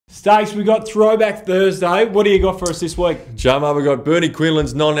Stakes, we got Throwback Thursday. What do you got for us this week? Jama, we got Bernie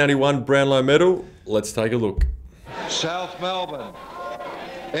Quinlan's 1981 Brownlow medal. Let's take a look. South Melbourne,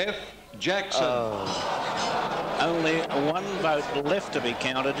 F. Jackson. Only one vote left to be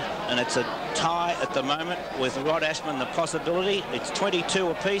counted, and it's a tie at the moment with Rod Ashman the possibility. It's 22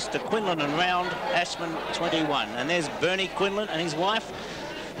 apiece to Quinlan and Round, Ashman 21. And there's Bernie Quinlan and his wife.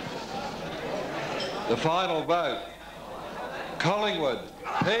 The final vote, Collingwood,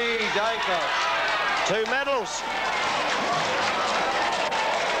 P. Dacos. 2 medals.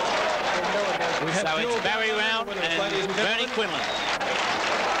 So it's Barry Round and Bernie Quinlan.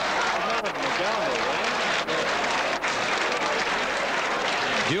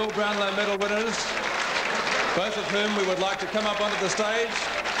 Dual Brownlow medal winners, both of whom we would like to come up onto the stage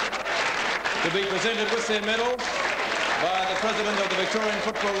to be presented with their medal by the President of the Victorian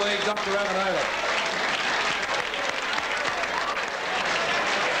Football League, Dr. Brownlow.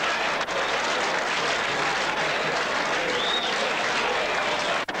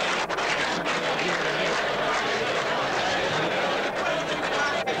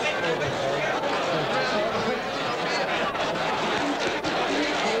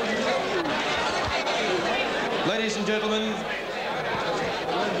 Ladies and gentlemen,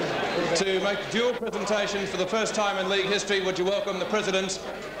 to make dual presentation for the first time in league history, would you welcome the President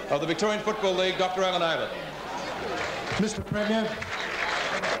of the Victorian Football League, Dr. Alan Aylett. Mr. Premier,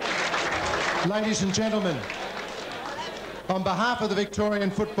 ladies and gentlemen, on behalf of the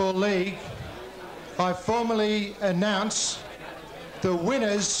Victorian Football League, I formally announce the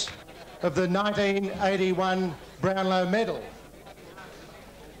winners of the 1981 Brownlow medal.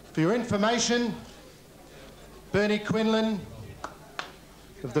 For your information, Bernie Quinlan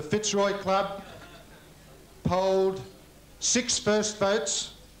of the Fitzroy Club polled 6 first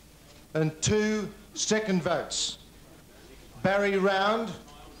votes and 2 second votes. Barry Round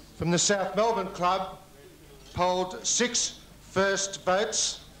from the South Melbourne Club polled 6 first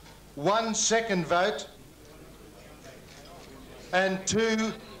votes, 1 second vote and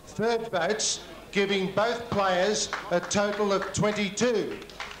 2 third votes, giving both players a total of 22.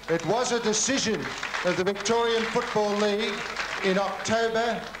 It was a decision of the Victorian Football League in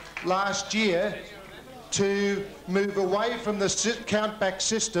October last year to move away from the count-back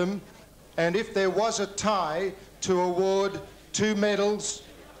system, and if there was a tie, to award 2 medals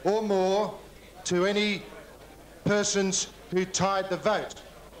or more to any persons who tied the vote.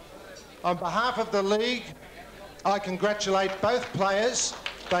 On behalf of the league, I congratulate both players.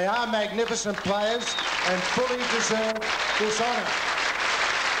 They are magnificent players and fully deserve this honour.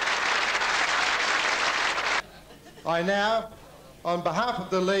 I now, on behalf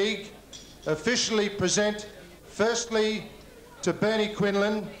of the league, officially present, firstly, to Bernie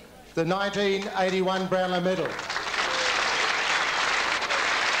Quinlan, the 1981 Brownlow medal.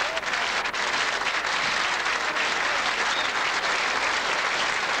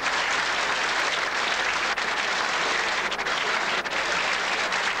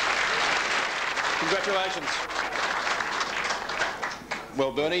 Congratulations.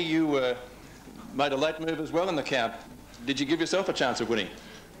 Well, Bernie, you made a late move as well in the count. Did you give yourself a chance of winning?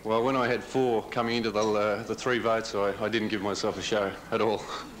 Well, when I had 4 coming into the 3 votes, I didn't give myself a show at all.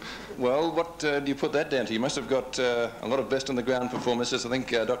 Well, what do you put that down to? You must have got a lot of best on the ground performances. I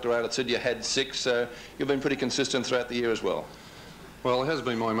think Dr. Aylett said you had 6, so you've been pretty consistent throughout the year as well. Well, it has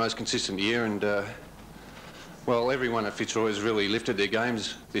been my most consistent year, and well, everyone at Fitzroy has really lifted their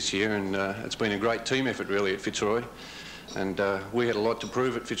games this year, and it's been a great team effort really at Fitzroy. And we had a lot to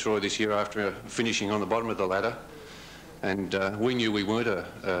prove at Fitzroy this year after finishing on the bottom of the ladder. And we knew we weren't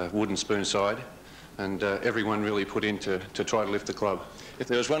a wooden spoon side, and everyone really put in to try to lift the club. If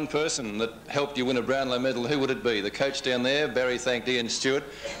there was one person that helped you win a Brownlow medal, who would it be? The coach down there, Barry thanked Ian Stewart.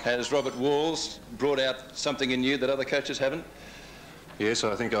 Has Robert Walls brought out something in you that other coaches haven't? Yes,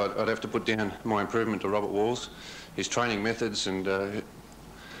 I think I'd have to put down my improvement to Robert Walls. His training methods and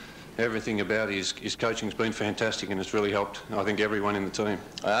everything about his coaching's been fantastic, and it's really helped, I think, everyone in the team.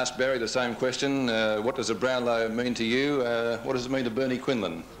 I asked Barry the same question. What does a Brownlow mean to you? What does it mean to Bernie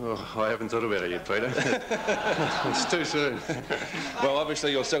Quinlan? Oh, I haven't thought about it yet, Peter. It's too soon. Well,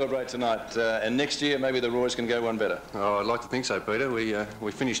 obviously you'll celebrate tonight, and next year maybe the Royals can go one better. Oh, I'd like to think so, Peter.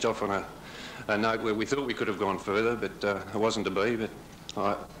 We finished off on a note where we thought we could have gone further, but it wasn't to be.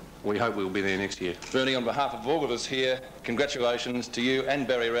 But we hope we'll be there next year. Bernie, on behalf of all of us here, congratulations to you and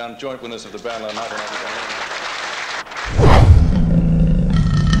Barry Round, joint winners of the Brownlow 1981.